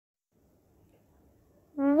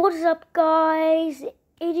What is up, guys?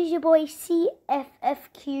 It is your boy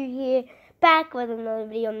CFFQ here, back with another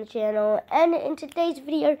video on the channel. And in today's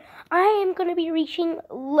video, I am going to be reaching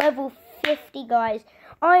level 50, guys.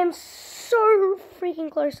 I am so freaking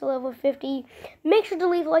close to level 50. Make sure to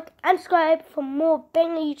leave a like and subscribe for more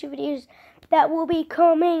banger YouTube videos that will be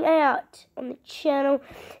coming out on the channel.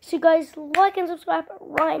 So guys, like and subscribe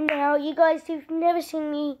right now. You guys who've never seen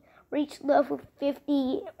me reach level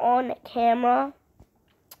 50 on camera.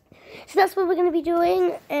 So that's what we're going to be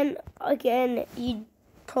doing. And again, you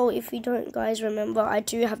probably, if you don't guys remember, I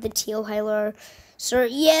do have the teal halo. So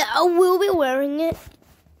yeah, I will be wearing it.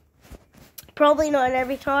 Probably not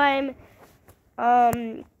every time.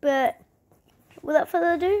 But without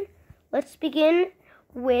further ado, let's begin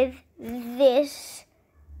with this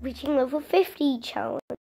reaching level 50 challenge.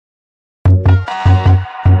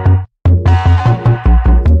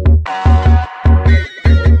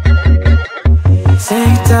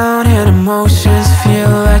 Take down and emotions feel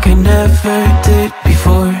like I never did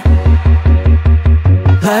before.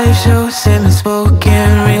 Live shows and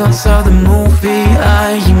unspoken reels of the movie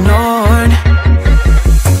I ignored.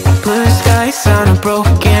 Blue skies on a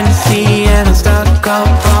broken sea and I'm stuck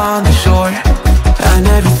up on the shore. I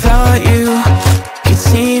never thought you could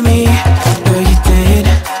see me, but you did.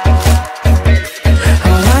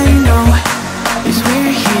 All I know is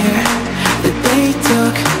we're here, that they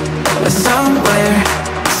took us somewhere.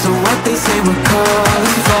 So what they say we're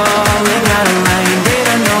calling, falling out of line. They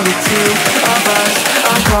don't know the two of us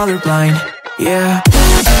are colorblind, yeah.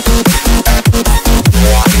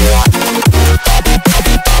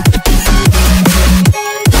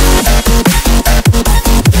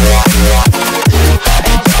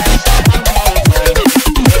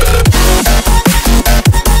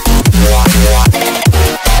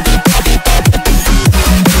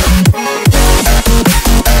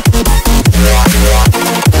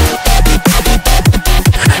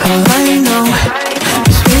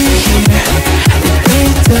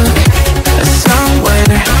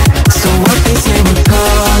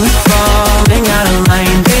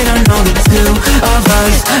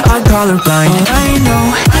 Colorblind. All I know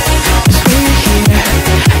is we're here,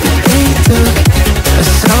 that they took us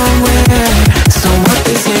somewhere. So what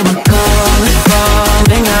they say we're calling,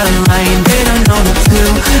 falling out of line. They don't know the two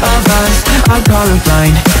of us are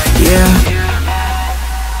colorblind, yeah.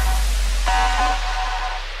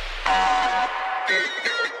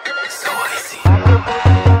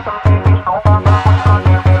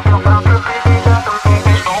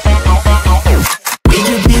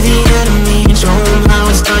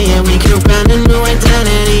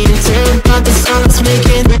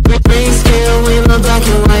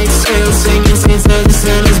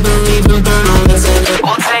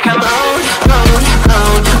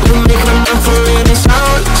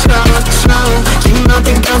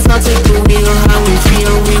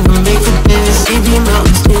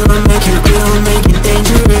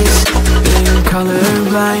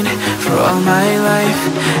 Colorblind for all my life,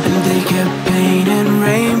 and they kept painting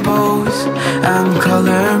rainbows. I'm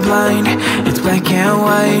colorblind, it's black and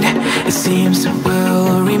white. It seems it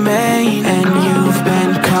will remain. And you've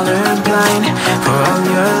been colorblind for all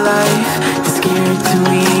your life, too scared to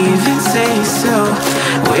even say so.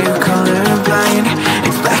 We're colorblind,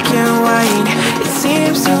 it's black and white. It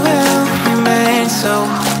seems it will remain so.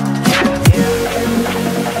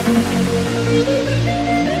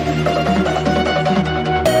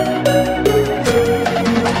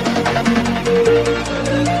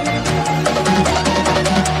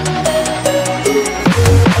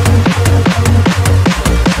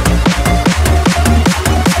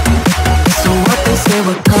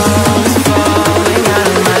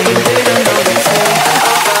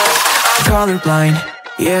 Colorblind,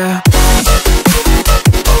 yeah.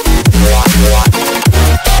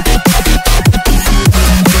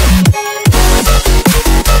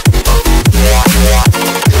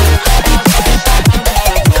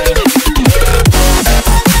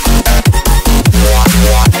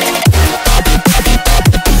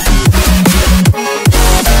 Colorblind.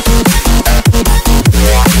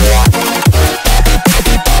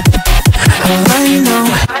 All I know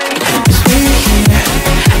is we're here,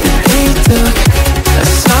 that they took us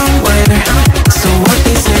somewhere. So what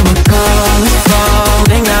they say we're calling,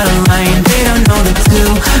 falling out of line. They don't know the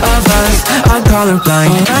two of us are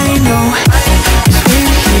colorblind,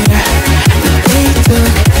 yeah.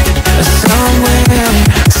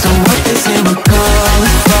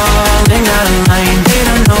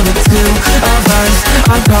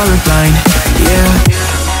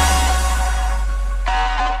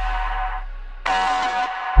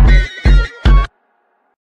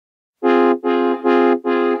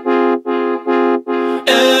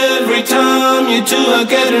 Yeah. every time you two are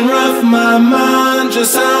getting rough, my mind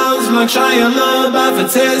just sounds like Shia LaBeouf. It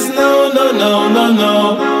says no, no, no, no,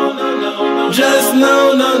 no, just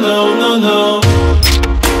no, no, no, no, no.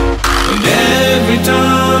 And every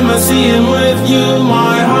time I see him with you,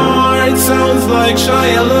 my heart sounds like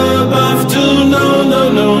Shia LaBeouf too. No,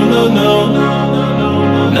 no, no, no, no, no,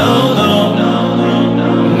 no, no, no,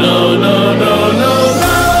 no, no, no.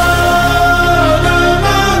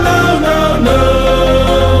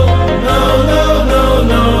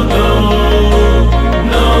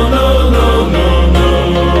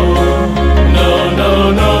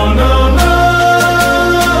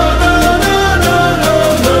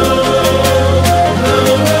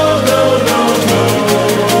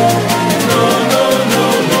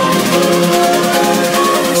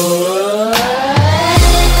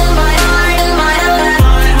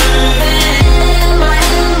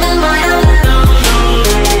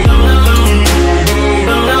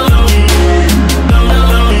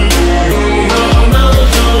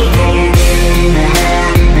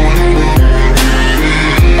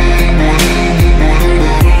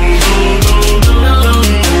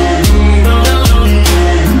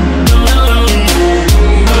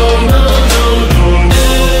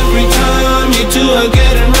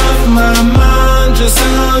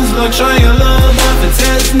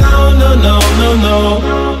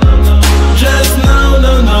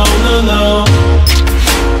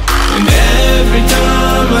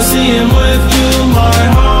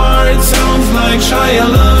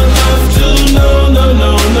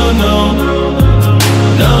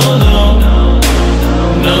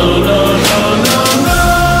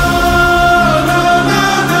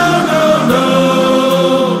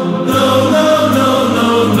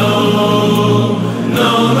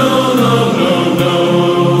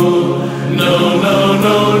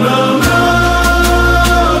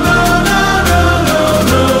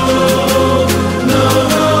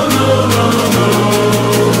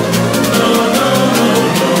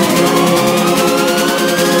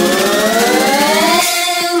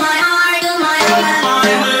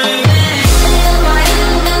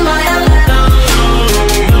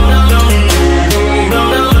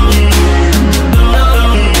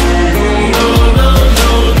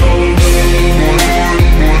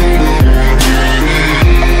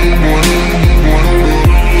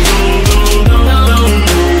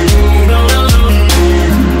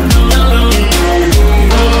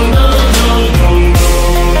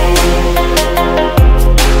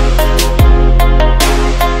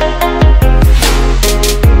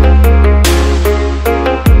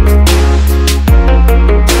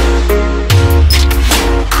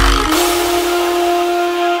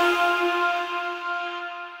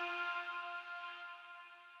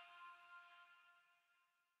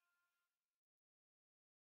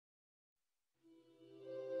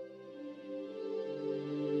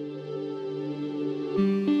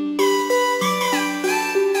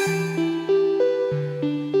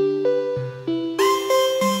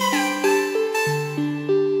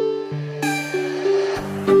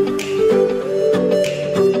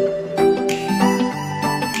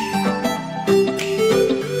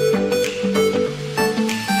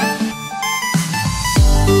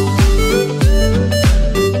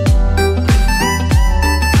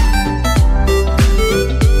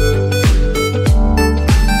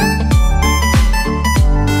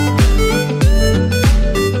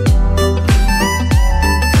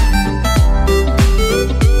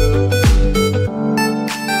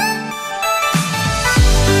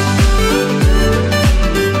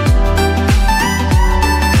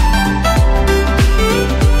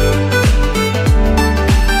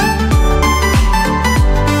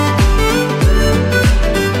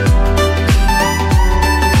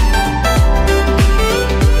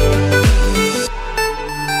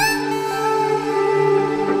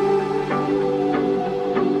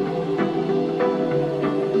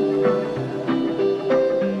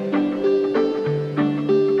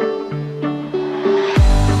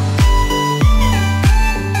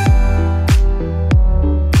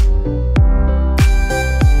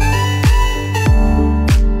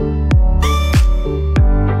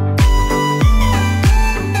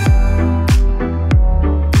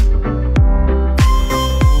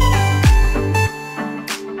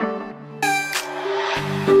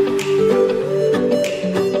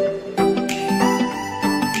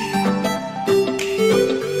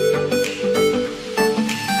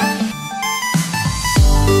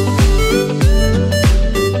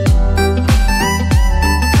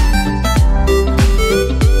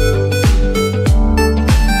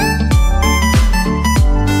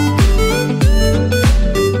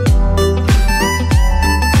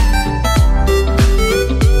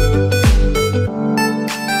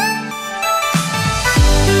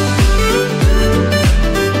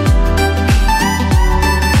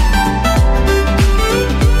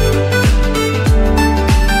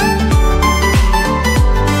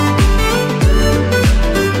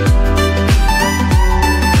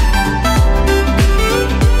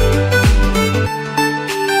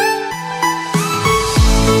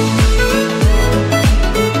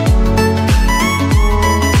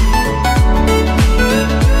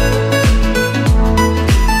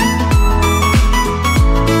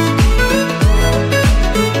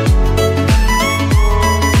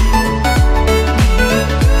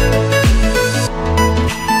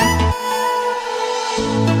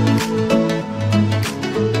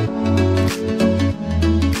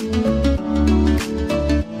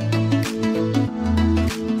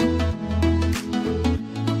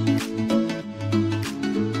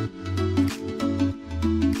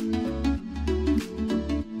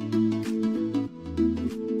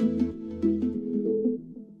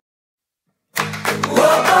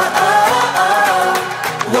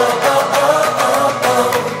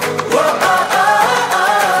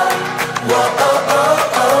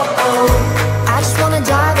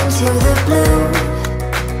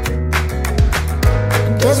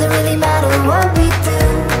 all in one